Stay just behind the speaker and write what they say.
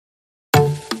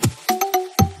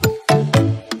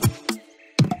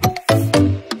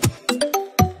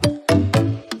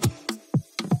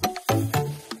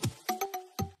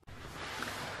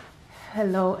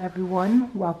Hello everyone,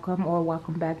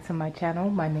 welcome back to my channel.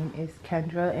 My name is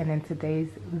Kendra, and in today's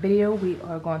video we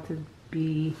are going to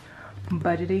be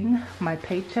budgeting my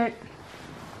paycheck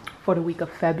for the week of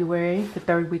February, the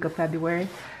third week of February.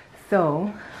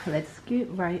 So let's get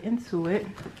right into it.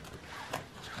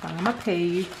 Find my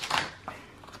page.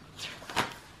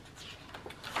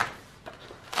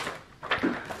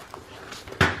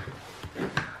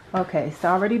 Okay, so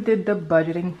I already did the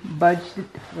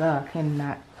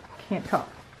can't talk.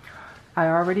 I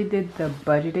already did the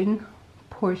budgeting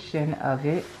portion of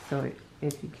it. So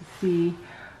if you can see,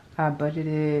 I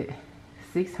budgeted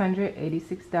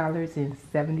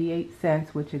 $686.78,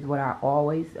 which is what I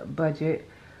always budget,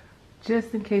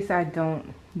 just in case I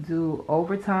don't do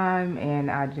overtime and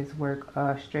I just work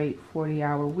a straight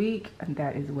 40-hour week. And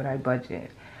that is what I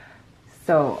budget.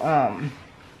 So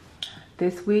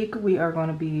this week we are going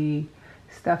to be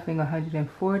stuffing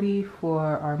 $140 for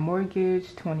our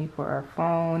mortgage, $20 for our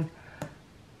phone.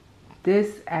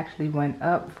 This actually went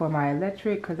up for my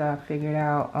electric because I figured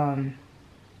out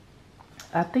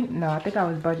I think I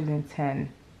was budgeting $10.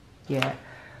 Yeah,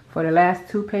 for the last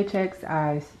two paychecks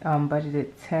I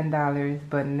budgeted $10,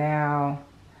 but now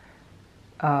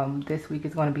this week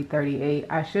is going to be $38.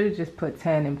 I should have just put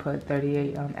 10 and put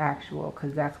 38 on actual,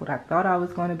 because that's what I thought I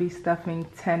was going to be stuffing,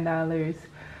 $10.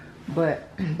 But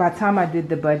by the time I did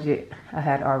the budget, I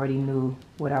had already knew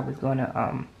what I was going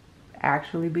to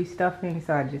actually be stuffing,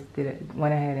 so I just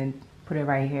went ahead and put it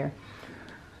right here.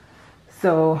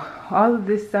 So all of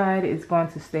this side is going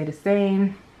to stay the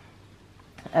same.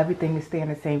 Everything is staying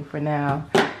the same for now.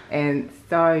 And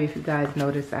sorry if you guys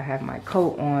noticed I have my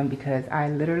coat on, because I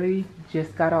literally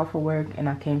just got off of work and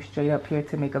I came straight up here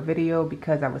to make a video,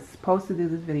 because I was supposed to do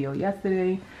this video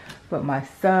yesterday, but my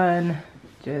son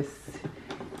just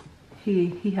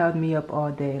he held me up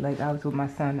all day. Like, I was with my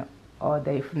son all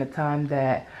day from the time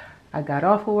that I got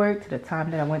off of work to the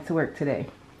time that I went to work today.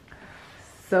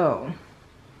 So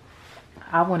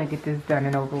I want to get this done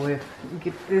and over with,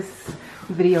 get this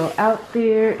video out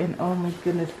there. And oh my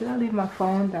goodness, did I leave my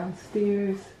phone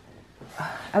downstairs?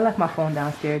 I left my phone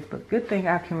downstairs, but good thing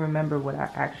I can remember what I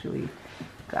actually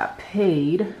got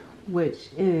paid, which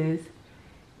is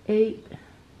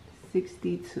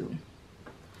 $8.62.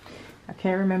 I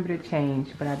can't remember the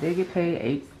change, but I did get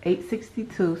paid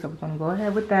 $8.62, so we're gonna go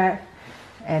ahead with that.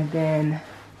 And then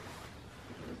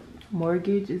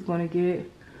mortgage is gonna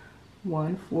get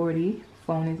 $140,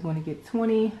 phone is gonna get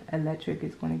 $20, electric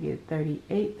is gonna get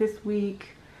 $38 this week,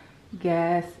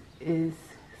 gas is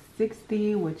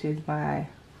 $60, which is my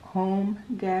home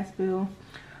gas bill.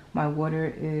 My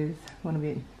water is gonna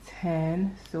be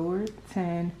 $10, sewer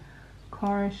 $10,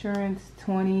 car insurance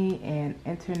 $20, and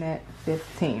internet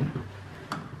 $15.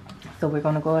 So we're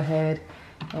gonna go ahead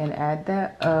and add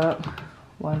that up.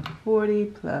 140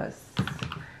 plus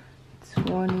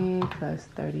 20 plus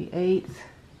 38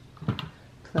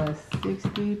 plus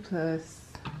 60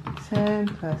 plus 10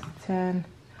 plus 10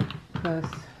 plus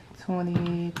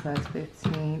 20 plus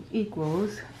 15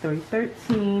 equals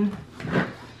 313.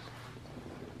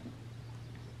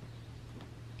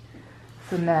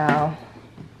 So now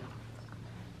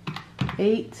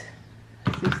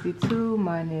 862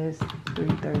 minus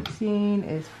 313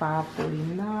 is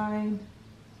 549.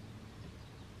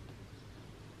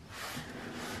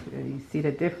 You see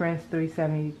the difference,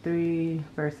 373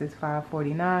 versus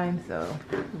 549. So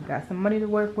we've got some money to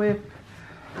work with.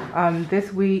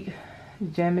 This week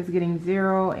Gem is getting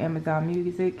 0, Amazon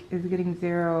Music is getting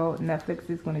 0, Netflix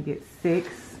is going to get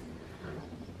 6,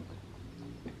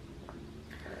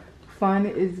 Fun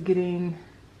is getting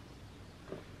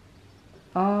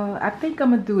I think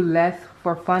I'm gonna do less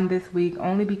for fun this week,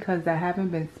 only because I haven't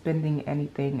been spending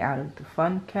anything out of the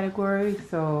fun category.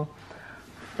 So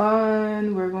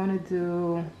fun, we're gonna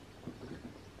do,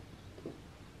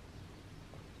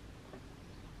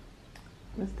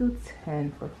 let's do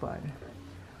 10 for fun.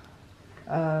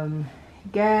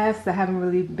 Gas, I haven't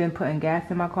really been putting gas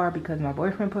in my car because my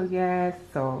boyfriend put gas.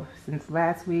 So since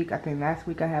last week, I think last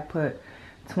week I had put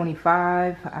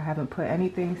 25. I haven't put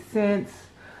anything since.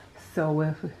 So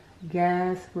with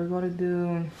gas, we're gonna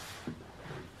do,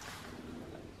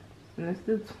 let's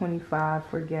do 25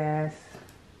 for gas.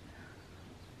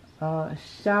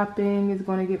 Shopping is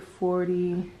gonna get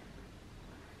 40.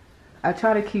 I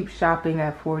try to keep shopping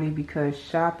at 40 because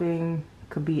shopping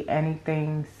could be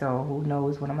anything, so who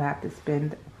knows what I'm gonna have to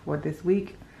spend for this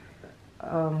week.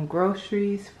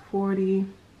 Groceries 40,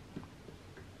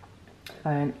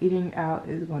 and eating out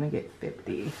is gonna get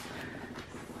 50.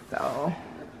 So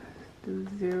do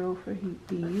 0 for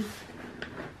these.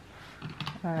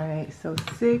 All right, so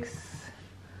 6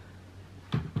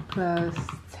 plus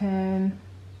 10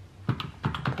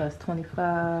 plus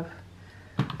 25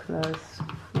 plus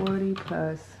 40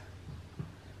 plus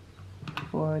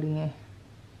 40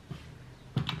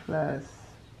 plus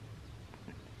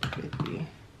 50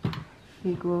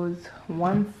 equals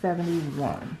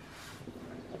 171.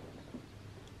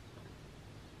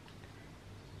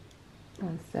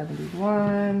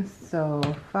 171, so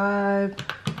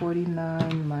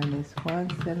 549 minus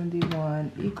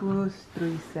 171 equals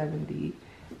 378.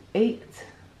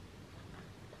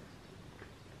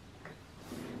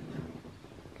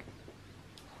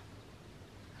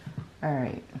 All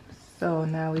right, so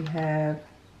now we have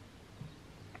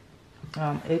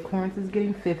Acorns is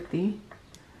getting 50,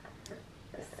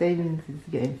 Savings is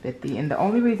getting 50, and the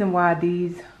only reason why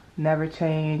these never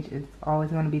change, it's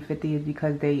always going to be 50, is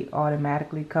because they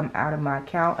automatically come out of my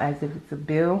account as if it's a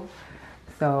bill.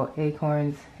 So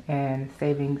Acorns and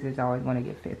Savings is always going to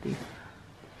get 50.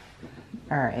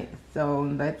 All right, so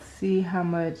let's see how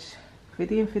much.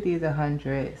 50 and 50 is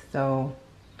 100, so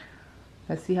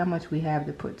let's see how much we have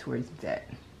to put towards debt.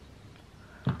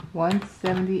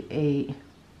 178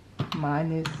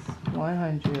 minus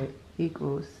 100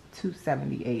 equals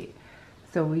 278.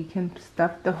 So we can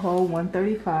stuff the whole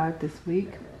 135 this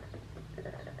week.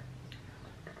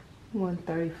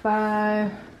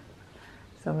 135.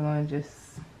 So we're going to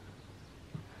just,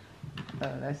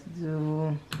 let's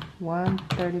do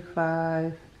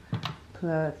 135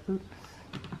 plus,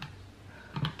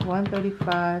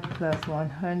 135 plus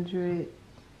 100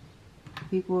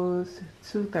 equals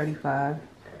 235.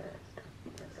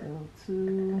 So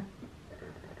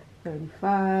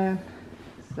 235.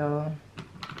 So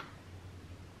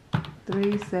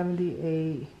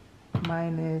 378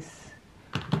 minus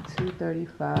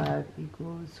 235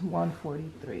 equals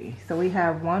 143. So we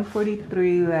have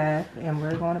 143 left, and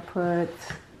we're going to put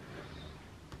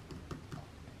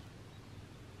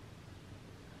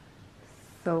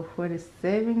so for the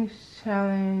savings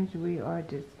challenge, we are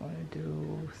just going to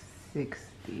do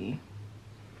 60.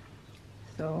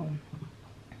 So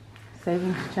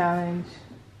savings challenge,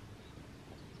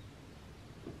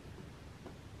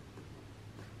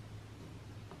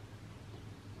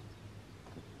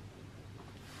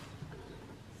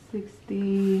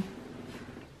 $60,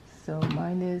 so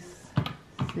minus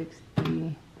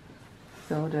 60,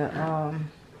 so the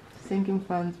sinking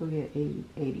funds will get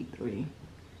 83.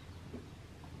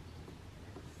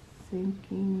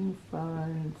 Sinking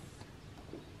funds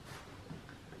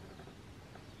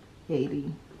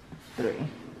 83.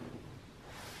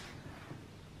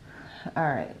 All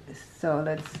right, so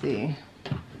let's see.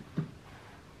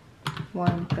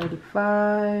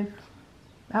 135.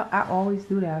 I always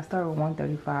do that. I start with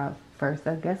 135 first,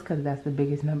 I guess, because that's the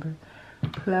biggest number.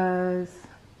 Plus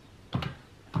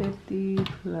 50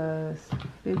 plus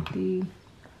 50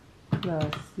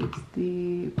 plus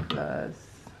 60 plus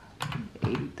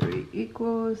 83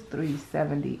 equals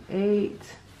 378.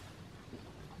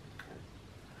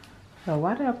 So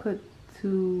why did I put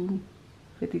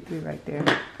 253 right there?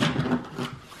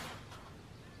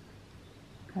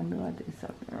 I knew I did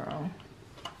something wrong.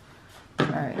 All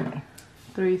right,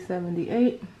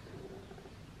 378,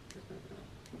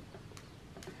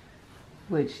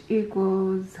 which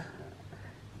equals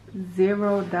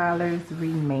 $0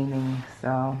 remaining.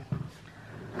 So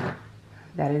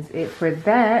that is it for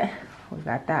that. We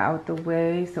got that out the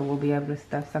way, so we'll be able to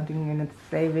stuff something in the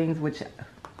savings, which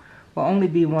will only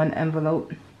be one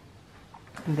envelope,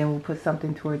 and then we'll put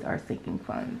something towards our sinking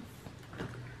funds.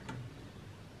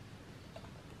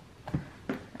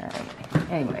 All right,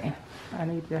 anyway, I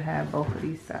need to have both of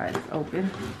these sides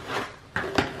open.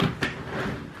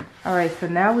 All right, so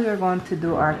now we are going to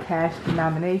do our cash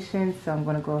denomination. So I'm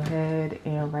going to go ahead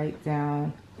and write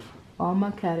down all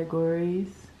my categories.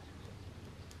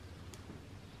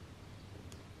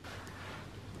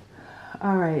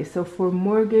 All right, so for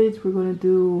mortgage, we're going to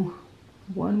do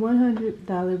one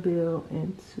 $100 bill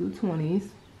and two 20s.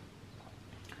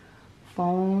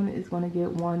 Phone is going to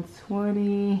get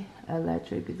 120.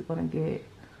 Electric is going to get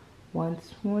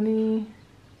 120.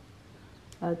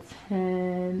 A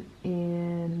 10,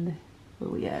 and where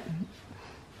we at?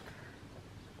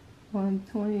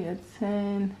 120, a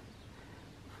 10,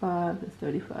 5 is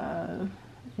 35,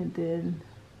 and then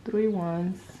 3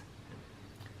 ones.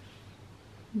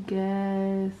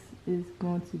 Gas is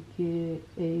going to get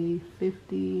a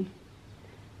 50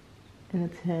 and a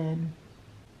 10.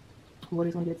 Water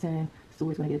is going to get 10.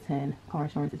 Sewer is going to get 10. Car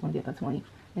insurance is going to get a 20.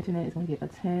 Internet is going to get a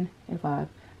 10 and 5.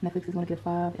 Netflix is going to get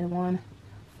 5 and 1.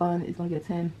 Fun is going to get a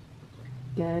 10.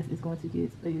 Gas is going to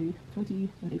get a 20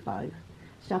 and a 5.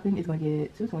 Shopping is going to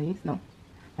get 2 20s. No,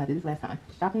 I did this last time.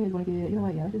 Shopping is going to get, you know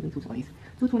what, yeah, let's just do 2 20s.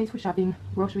 2 20s for shopping.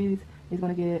 Groceries is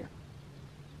going to get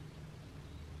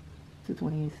 2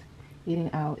 20s. Eating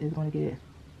out is going to get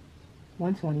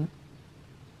 120.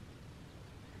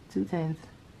 2 10s.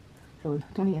 So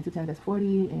 20 and 2 10s, that's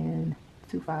 40, and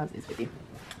 2 5s is 50.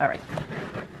 All right.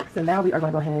 So now we are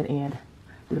going to go ahead and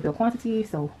do the bill quantity.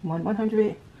 So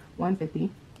 100, 150,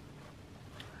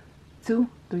 2,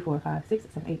 3, 4, 5, 6,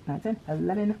 7, 8, 9, 10,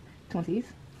 11 20s.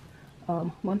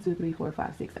 1, 2, 3, 4,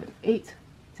 5, 6, 7, 8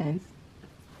 10s.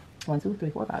 1, 2, 3,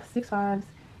 4, 5, 6 5s,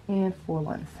 and 4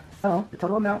 1s. So the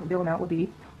total amount, bill amount, would be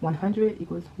 100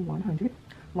 equals 100.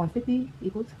 150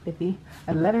 equals 50.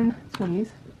 11 20s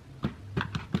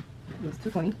is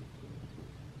 220.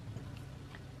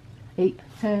 8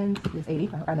 10s is 80.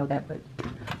 I know that, but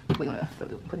we're gonna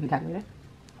put it in the calculator.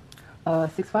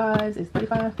 6 5s is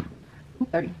 35.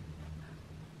 30.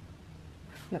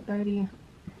 Yep, 30.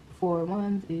 4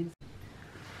 1s is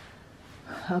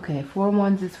okay. 4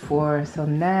 1s is 4. So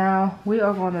now we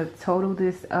are going to total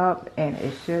this up, and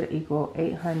it should equal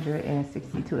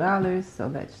 $862. So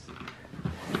let's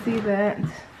see that.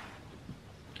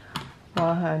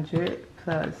 100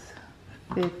 plus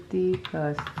 50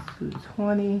 plus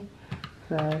 220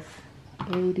 plus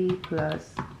 80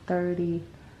 plus 30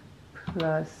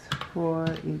 plus 4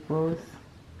 equals,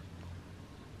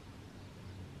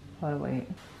 oh wait.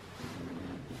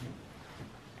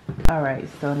 All right,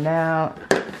 so now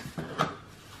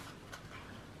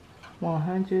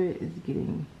 100 is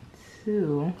getting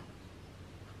 2.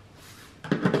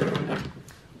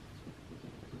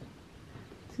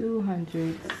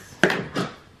 200s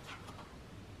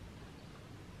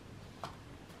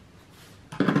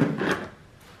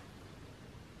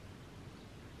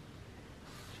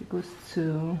equals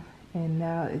 2, and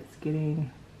now it's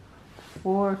getting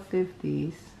 4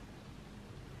 50s.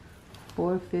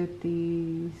 4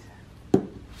 50s,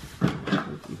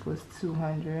 which equals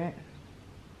 200.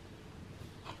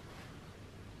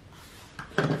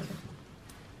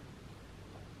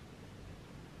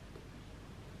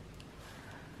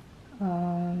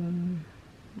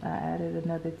 I added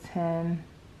another 10.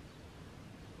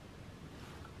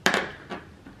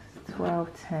 12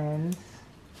 10s.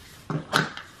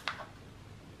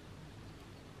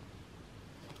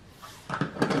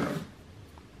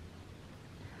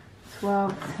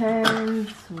 12 10s,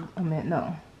 I mean,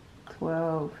 no,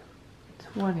 12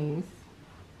 20s.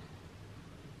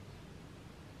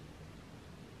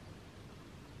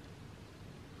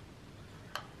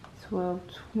 12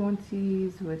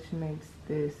 20s, which makes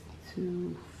this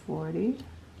 240.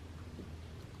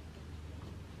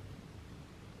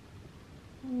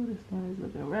 Oh, this one is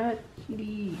looking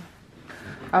ratchetty.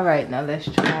 All right, now let's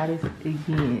try this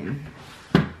again.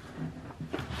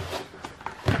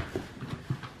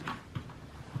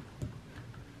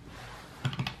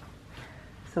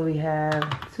 So we have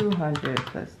 200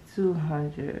 plus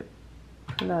 200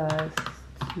 plus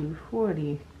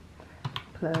 240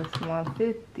 plus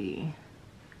 150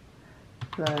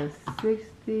 plus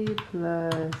 60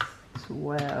 plus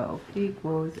 12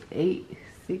 equals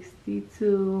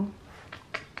 862.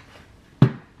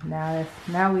 Now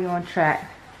we're on track,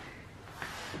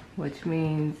 which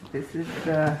means this is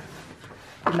the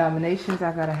denominations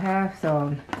I gotta have.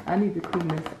 So I need to clean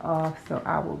this off, so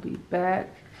I will be back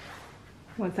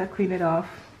once I clean it off.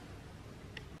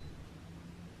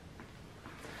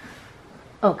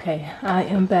 Okay, I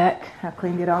am back. I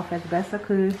cleaned it off as best I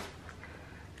could.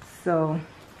 So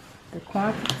the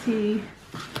quantity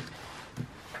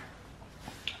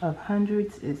of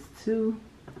hundreds is 2,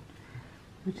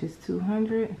 which is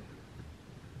 200.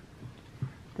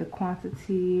 The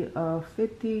quantity of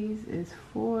 50s is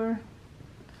 4,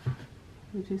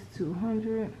 which is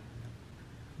 200.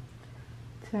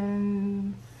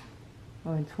 10s,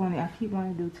 or 20. I keep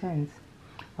wanting to do 10s.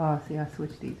 Oh, see, I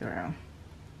switched these around.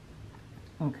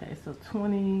 Okay, so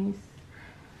 20s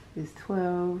is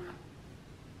 12.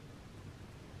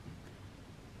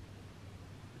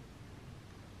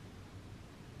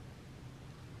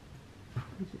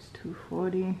 Which is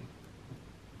 240.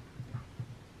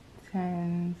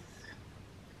 10s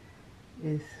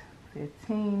is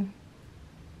 15.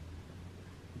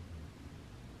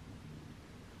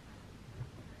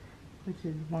 Which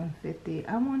is 150.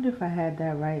 I wonder if I had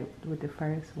that right with the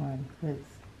first one, because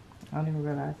I don't even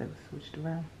realize it was switched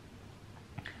around.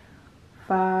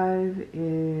 5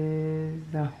 is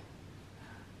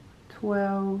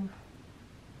 12,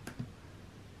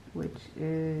 which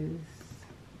is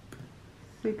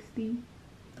 60.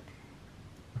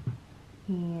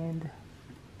 And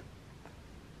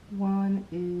 1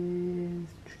 is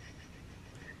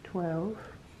 12,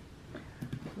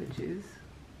 which is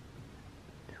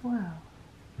 12.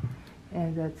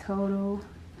 And the total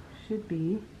should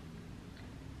be,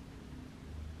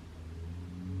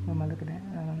 what am I looking at?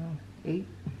 I don't know.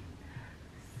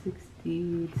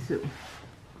 862.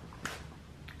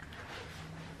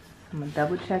 I'm gonna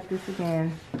double check this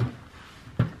again.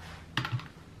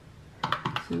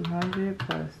 200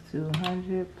 plus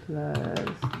 200 plus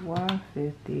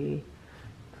 150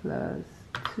 plus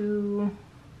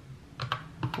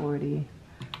 240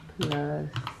 plus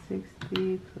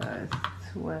 60 plus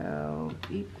 12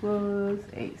 equals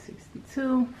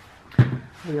 862.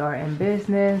 We are in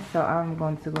business, so I'm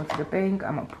going to go to the bank.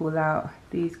 I'm gonna pull out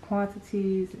these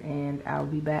quantities and I'll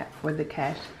be back for the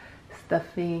cash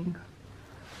stuffing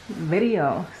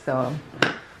video. So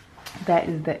that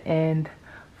is the end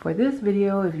for this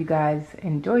video. If you guys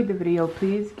enjoyed the video,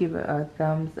 please give it a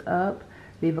thumbs up,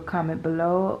 leave a comment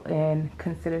below, and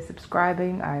consider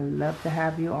subscribing. I love to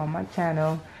have you on my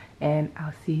channel, and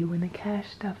I'll see you in the cash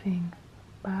stuffing.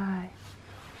 Bye.